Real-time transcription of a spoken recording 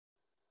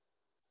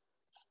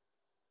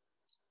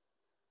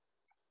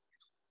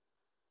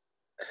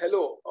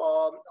Hello,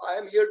 I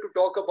am here to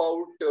talk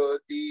about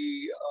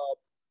the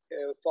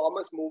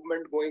farmers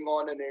movement going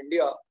on in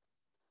India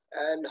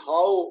and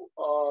how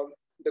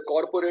the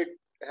corporate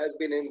has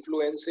been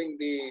influencing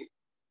the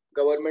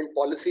government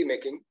policy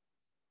making.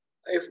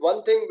 If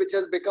one thing which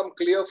has become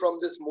clear from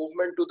this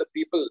movement to the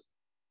people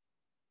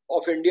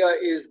of India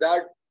is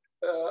that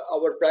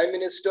our Prime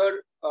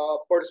Minister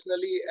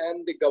personally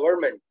and the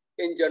government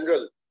in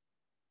general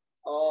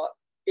uh,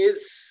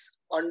 is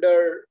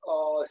under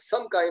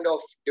some kind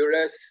of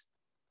duress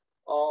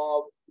uh,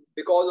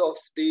 because of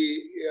the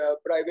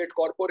private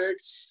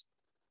corporates,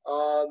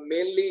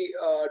 mainly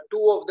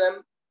two of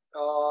them.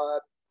 Uh,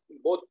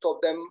 Both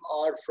of them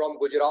are from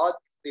Gujarat,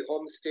 the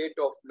home state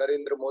of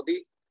Narendra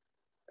Modi,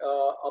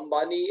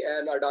 Ambani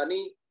and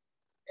Adani.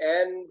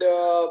 And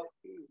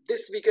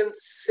this we can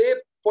say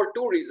for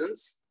two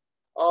reasons.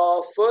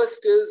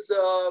 First is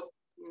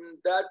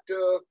that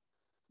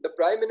the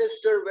Prime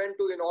Minister went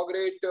to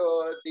inaugurate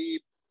the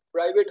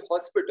private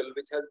hospital,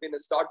 which has been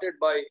started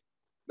by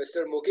Mr.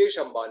 Mukesh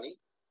Ambani.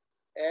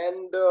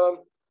 And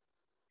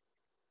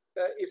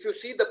if you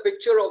see the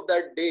picture of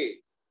that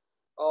day,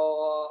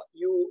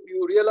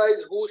 you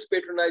realize who's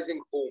patronizing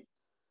whom.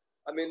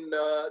 I mean,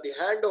 the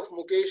hand of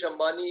Mukesh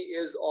Ambani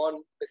is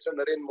on Mr.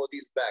 Narendra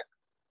Modi's back,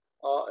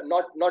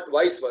 not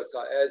vice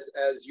versa,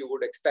 as you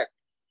would expect.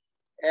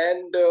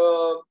 And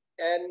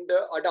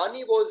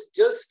Adani was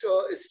just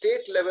a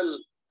state level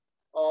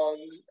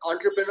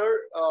entrepreneur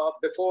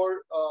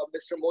before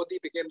Mr. Modi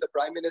became the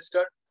Prime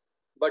Minister,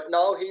 but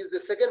now he is the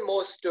second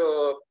most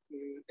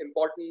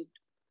important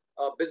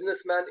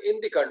businessman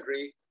in the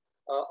country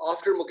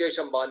after Mukesh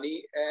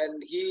Ambani,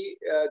 and he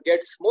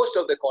gets most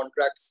of the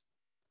contracts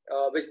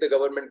which the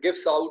government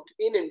gives out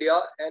in India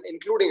and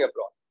including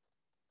abroad.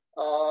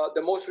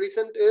 The most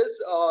recent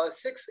is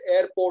 6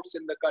 airports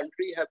in the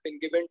country have been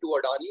given to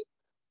Adani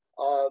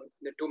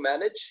to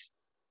manage.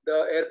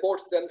 The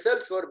airports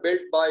themselves were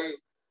built by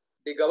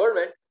the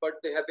government, but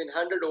they have been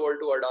handed over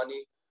to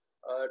Adani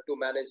to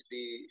manage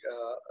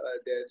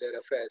their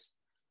affairs.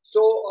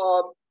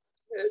 So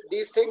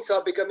these things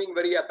are becoming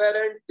very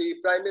apparent. The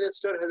Prime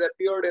Minister has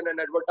appeared in an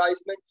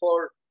advertisement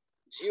for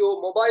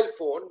Jio mobile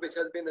phone, which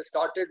has been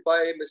started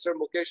by Mr.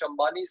 Mukesh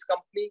Ambani's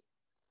company.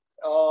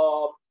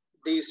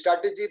 The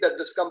strategy that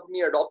this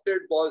company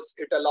adopted was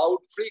it allowed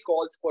free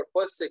calls for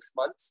first 6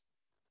 months,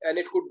 and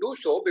it could do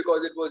so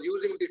because it was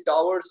using the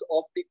towers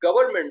of the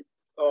government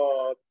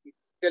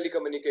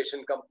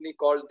telecommunication company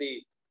called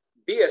the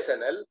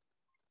BSNL.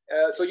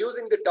 So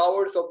using the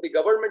towers of the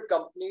government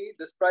company,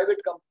 this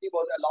private company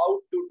was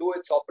allowed to do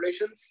its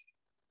operations,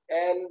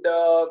 and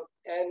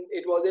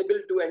it was able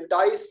to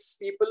entice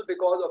people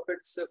because of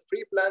its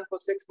free plan for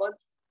 6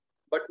 months.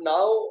 But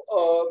now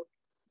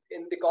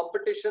in the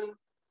competition,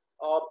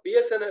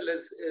 BSNL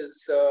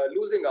is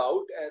losing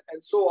out,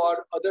 and so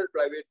are other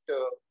private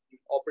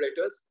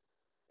operators.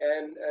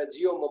 And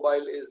Jio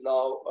Mobile is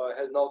now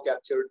has now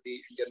captured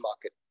the Indian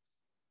market.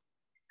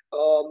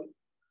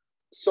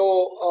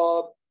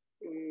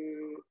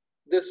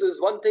 This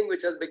is one thing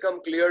which has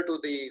become clear to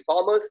the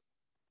farmers,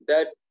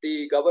 that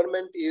the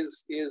government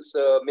is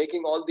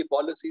making all the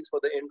policies for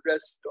the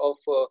interest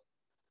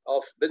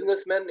of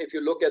businessmen. If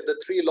you look at the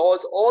 3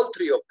 laws, all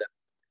 3 of them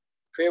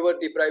favor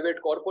the private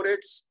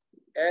corporates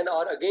and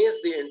are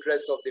against the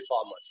interest of the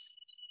farmers.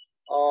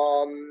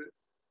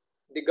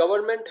 The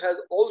government has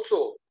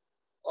also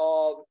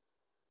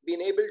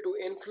been able to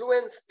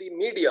influence the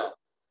media.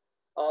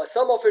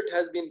 Some of it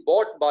has been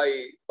bought by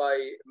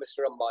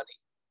Mr. Ambani.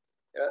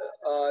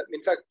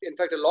 In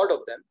fact, a lot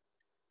of them.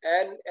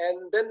 And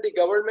then the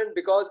government,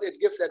 because it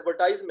gives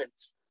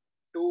advertisements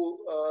to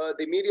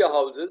the media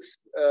houses,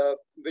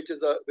 which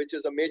is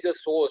a major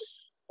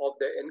source of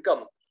their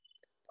income,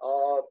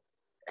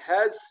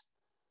 has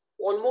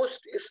almost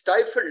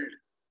stifled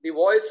the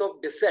voice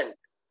of dissent.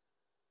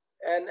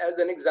 And as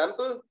an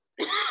example,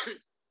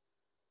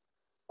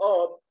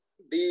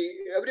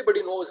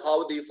 everybody knows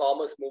how the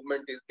farmers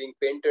movement is being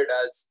painted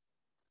as,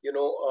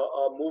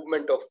 a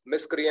movement of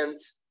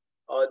miscreants.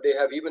 They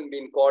have even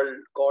been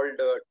called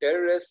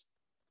terrorists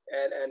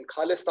and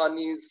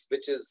Khalistanis,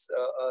 which is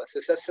a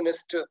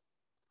secessionist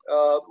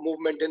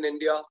movement in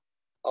India.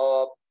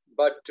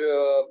 But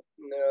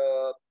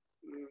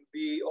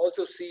we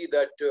also see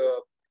that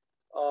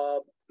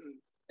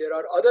there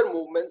are other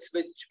movements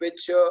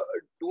which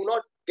do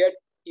not get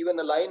even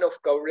a line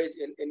of coverage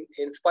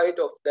in spite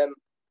of them,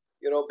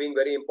 being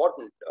very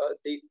important.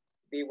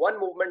 The one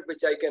movement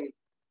which I can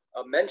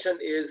mention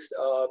is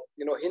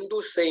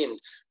Hindu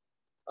saints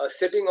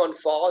sitting on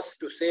fast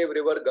to save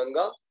river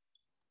Ganga.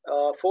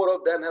 4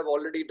 of them have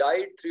already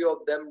died. 3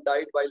 of them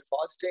died while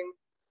fasting.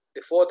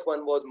 The 4th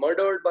one was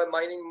murdered by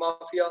mining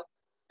mafia.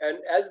 And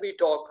as we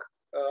talk,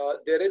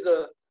 there is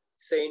a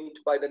saint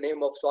by the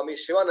name of Swami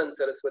Shivanand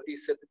Saraswati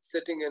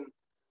sitting in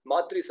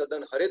Matri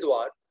Sadan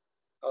Haridwar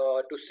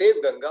to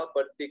save Ganga,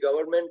 but the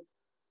government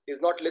is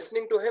not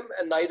listening to him,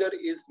 and neither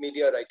is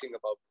media writing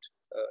about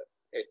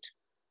it.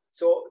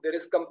 So there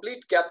is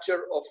complete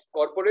capture of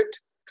corporate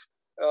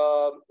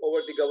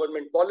over the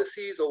government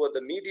policies, over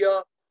the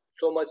media,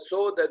 so much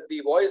so that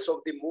the voice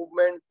of the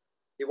movement,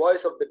 the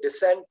voice of the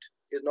dissent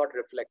is not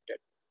reflected.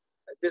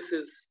 This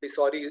is the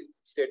sorry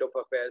state of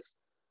affairs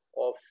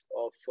of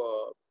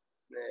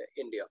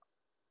India.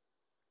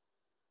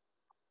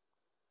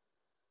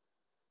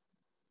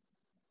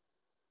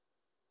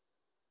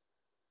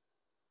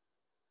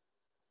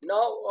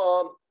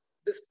 Now,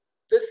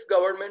 this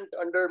government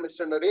under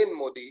Mr. Narendra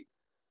Modi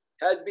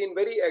has been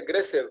very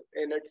aggressive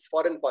in its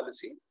foreign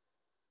policy,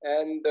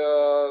 and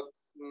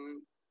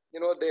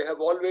they have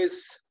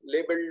always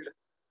labeled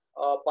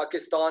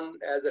Pakistan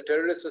as a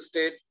terrorist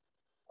state.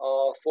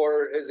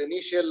 For his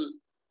initial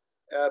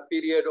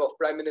period of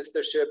prime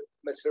ministership,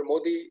 Mr.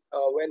 Modi,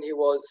 when he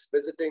was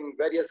visiting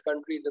various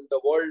countries in the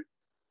world,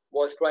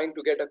 was trying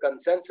to get a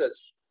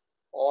consensus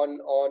on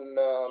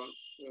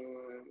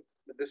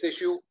this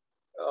issue.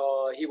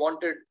 He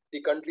wanted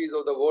the countries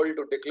of the world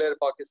to declare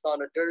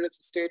Pakistan a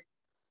terrorist state,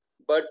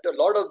 but a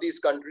lot of these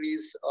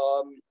countries,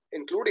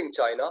 including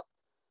China,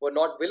 were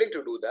not willing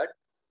to do that.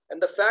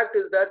 And the fact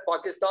is that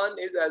Pakistan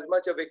is as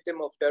much a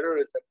victim of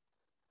terrorism,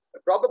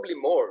 probably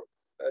more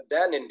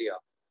than India.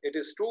 It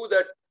is true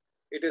that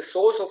it is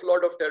source of a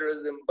lot of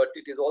terrorism, but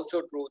it is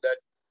also true that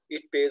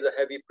it pays a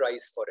heavy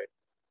price for it.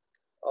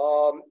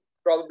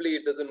 Probably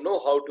it doesn't know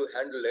how to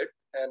handle it,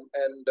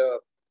 and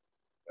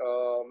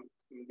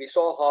we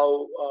saw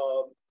how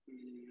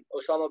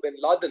Osama bin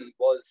Laden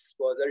was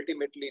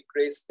ultimately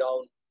traced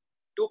down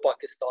to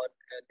Pakistan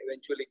and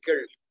eventually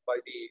killed by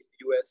the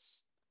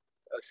US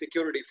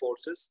security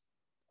forces.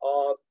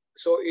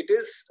 So it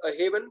is a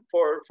haven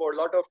for a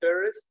lot of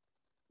terrorists,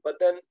 but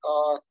then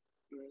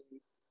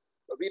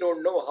we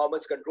don't know how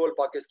much control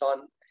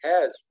Pakistan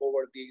has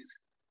over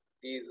these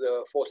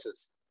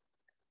forces.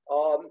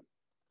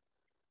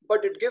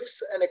 But it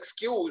gives an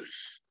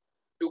excuse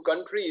to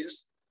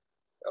countries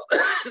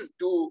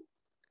to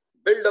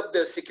build up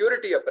their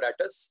security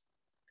apparatus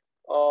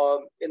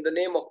in the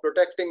name of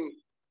protecting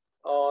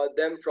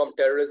them from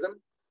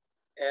terrorism,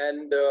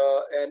 and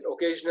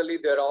occasionally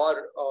there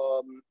are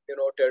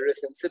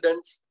terrorist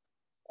incidents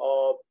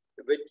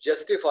which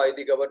justify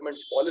the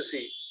government's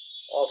policy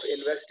of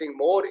investing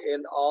more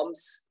in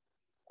arms,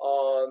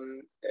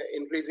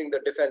 increasing the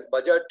defense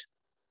budget.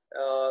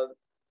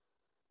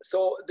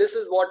 So this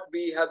is what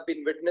we have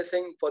been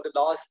witnessing for the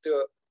last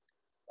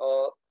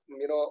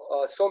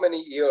so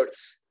many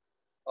years,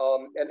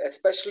 and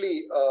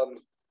especially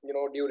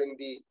during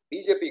the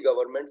BJP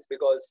governments,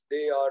 because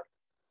they are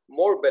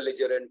more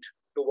belligerent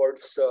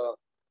towards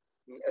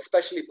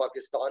especially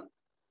Pakistan,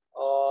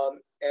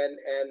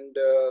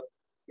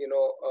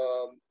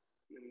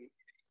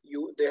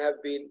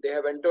 they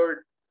have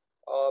entered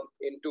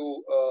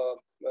into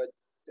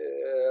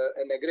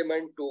an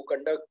agreement to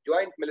conduct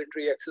joint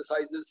military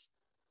exercises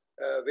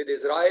with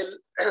Israel,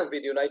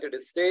 with United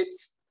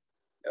States.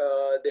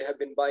 They have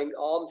been buying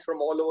arms from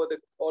all over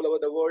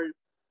the world,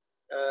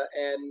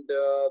 and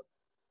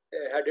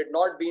had it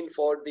not been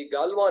for the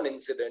Galwan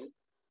incident,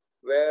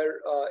 where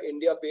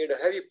India paid a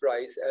heavy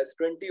price as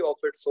 20 of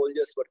its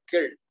soldiers were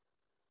killed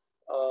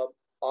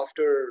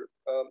after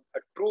a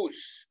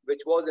truce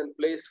which was in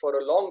place for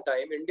a long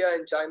time. India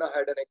and China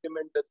had an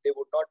agreement that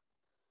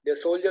their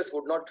soldiers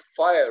would not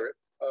fire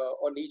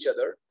on each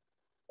other.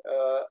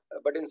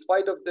 But in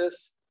spite of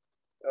this,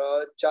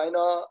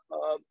 China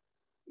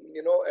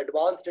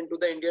advanced into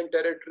the Indian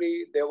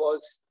territory. There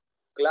was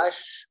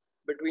clash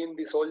between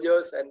the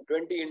soldiers, and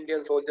 20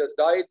 Indian soldiers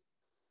died.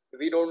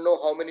 We don't know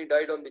how many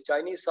died on the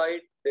Chinese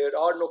side. There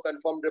are no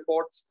confirmed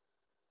reports.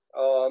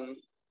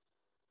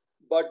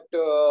 But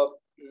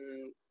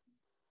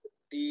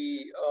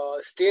the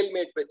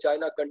stalemate with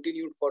China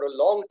continued for a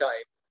long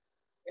time.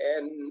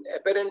 And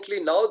apparently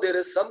now there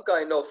is some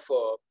kind of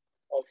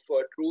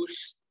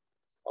truce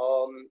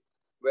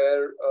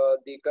where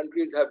the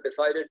countries have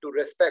decided to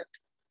respect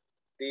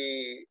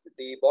the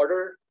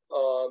border,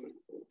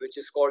 which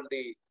is called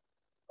the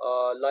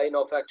line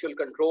of actual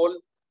control.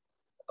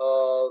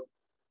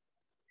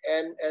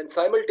 And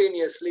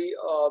simultaneously,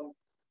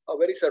 a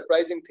very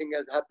surprising thing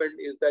has happened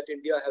is that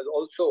India has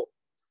also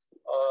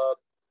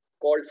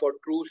called for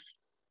truce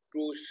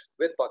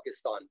with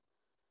Pakistan.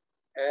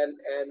 And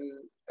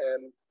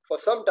for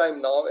some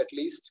time now, at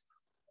least,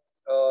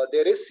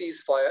 there is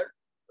ceasefire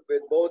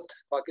with both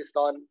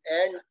Pakistan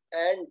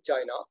and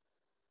China.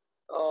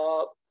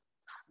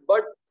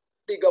 But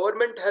the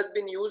government has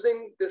been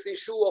using this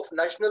issue of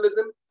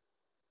nationalism,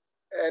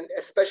 and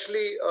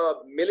especially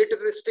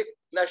militaristic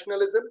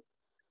nationalism,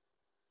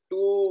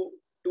 to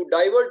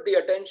divert the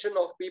attention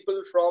of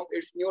people from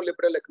its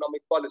neoliberal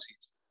economic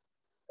policies.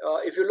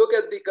 If you look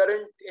at the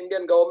current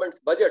Indian government's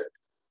budget,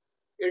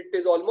 it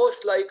is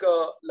almost like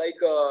a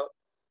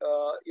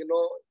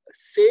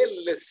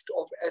sale list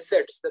of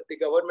assets that the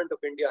government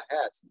of India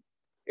has.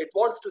 It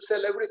wants to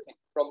sell everything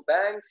from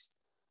banks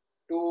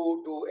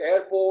to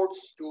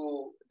airports,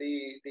 to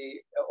the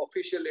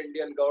official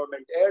Indian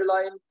government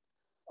airline,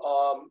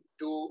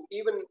 to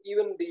even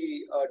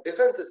the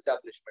defense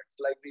establishments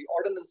like the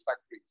ordnance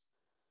factories.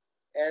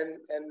 And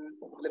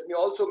let me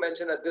also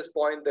mention at this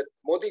point that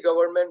Modi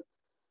government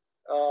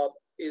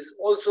is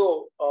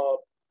also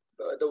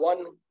the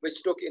one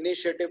which took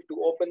initiative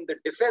to open the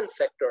defense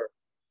sector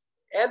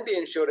and the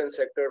insurance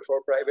sector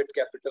for private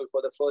capital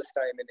for the first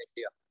time in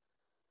India.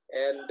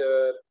 And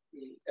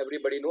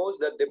everybody knows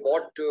that they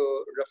bought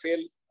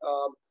Rafale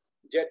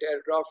jet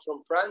aircraft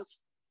from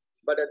France,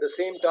 but at the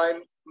same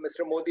time,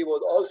 Mr. Modi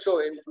was also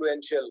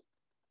influential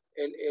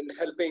in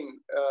helping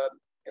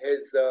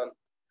his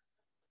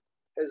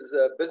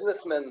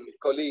businessman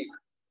colleague,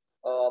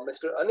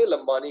 Mr. Anil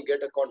Ambani,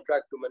 get a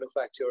contract to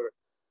manufacture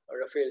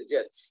Rafale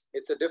jets.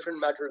 It's a different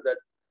matter that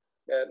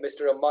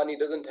Mr. Ambani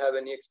doesn't have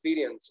any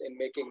experience in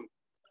making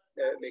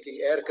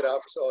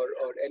aircrafts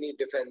or any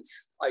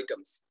defense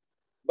items.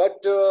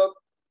 But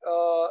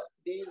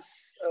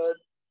this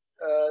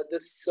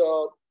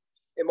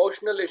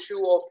emotional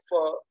issue of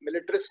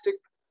militaristic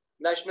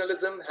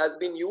nationalism has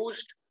been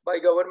used by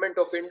government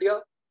of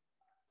India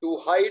to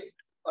hide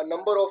a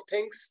number of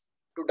things,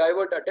 to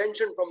divert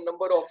attention from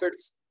number of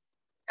its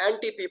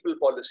anti-people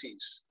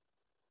policies.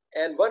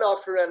 And one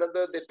after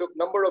another, they took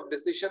number of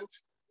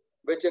decisions,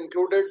 which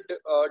included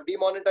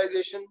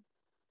demonetization,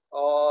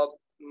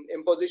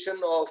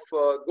 imposition of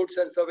goods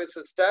and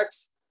services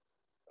tax,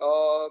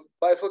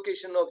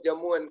 bifurcation of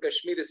Jammu and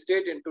Kashmir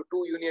state into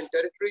 2 union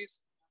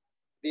territories.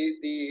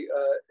 The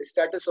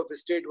status of a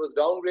state was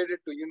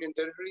downgraded to union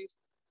territories,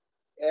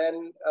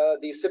 and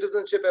the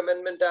Citizenship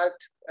Amendment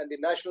Act and the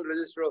National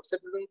Register of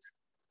Citizens,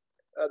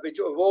 which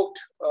evoked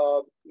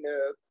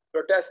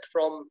protest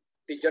from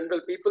the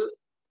general people,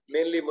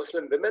 mainly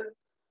Muslim women.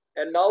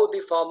 And now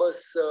the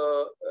farmers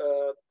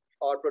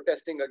are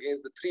protesting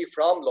against the 3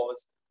 farm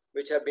laws,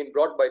 which have been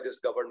brought by this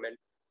government.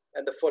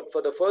 And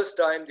for the first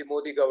time, the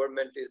Modi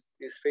government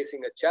is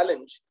facing a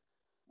challenge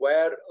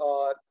where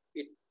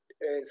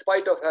in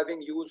spite of having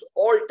used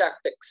all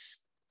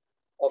tactics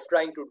of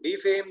trying to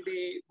defame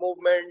the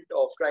movement,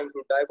 of trying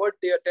to divert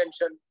the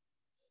attention,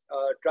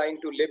 trying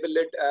to label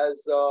it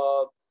as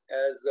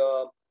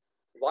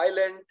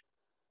violent,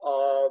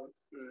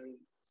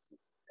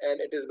 and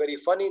it is very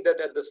funny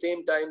that at the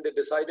same time they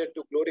decided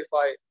to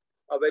glorify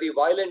a very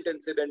violent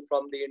incident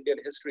from the Indian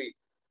history,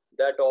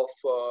 that of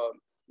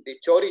the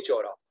Chauri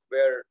Chaura,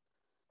 where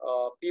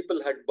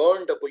people had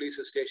burned a police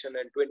station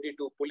and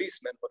 22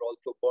 policemen were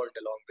also burned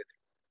along with it.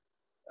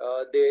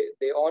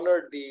 They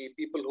honored the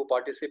people who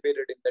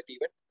participated in that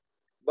event.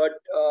 But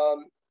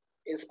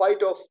in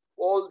spite of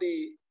all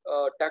the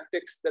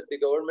tactics that the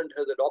government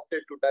has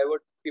adopted to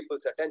divert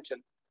people's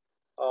attention,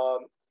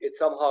 it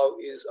somehow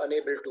is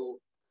unable to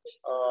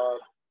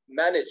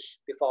manage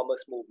the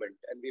farmers' movement.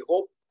 And we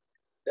hope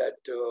that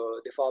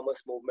the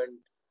farmers' movement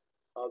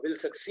will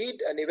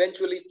succeed and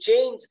eventually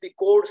change the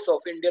course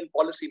of Indian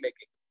policy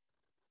making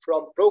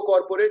from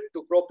pro-corporate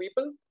to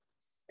pro-people.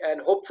 And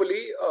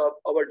hopefully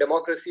our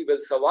democracy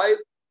will survive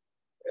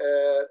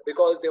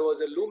because there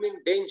was a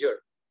looming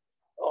danger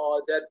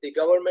that the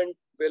government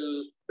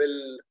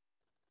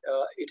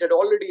it had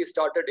already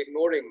started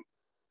ignoring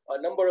a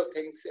number of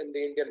things in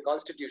the Indian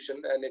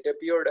constitution, and it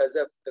appeared as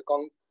if the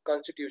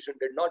constitution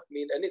did not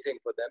mean anything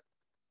for them.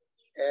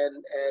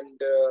 And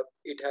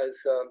it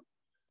has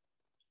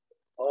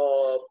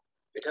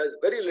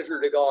very little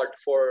regard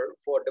for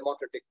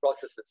democratic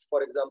processes.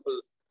 For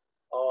example,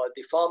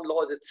 the farm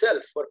laws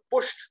itself were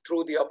pushed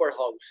through the upper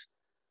house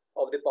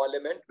of the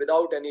parliament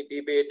without any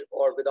debate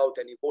or without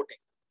any voting,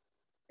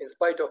 in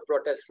spite of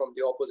protests from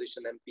the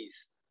opposition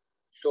MPs.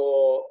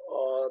 So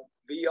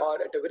we are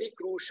at a very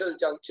crucial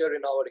juncture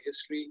in our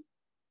history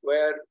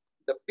where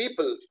the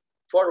people,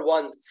 for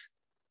once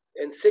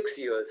in 6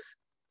 years,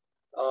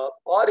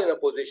 are in a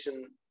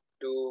position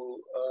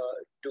to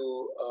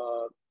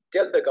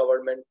tell the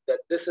government that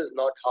this is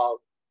not how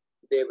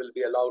they will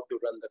be allowed to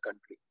run the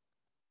country.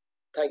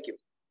 Thank you.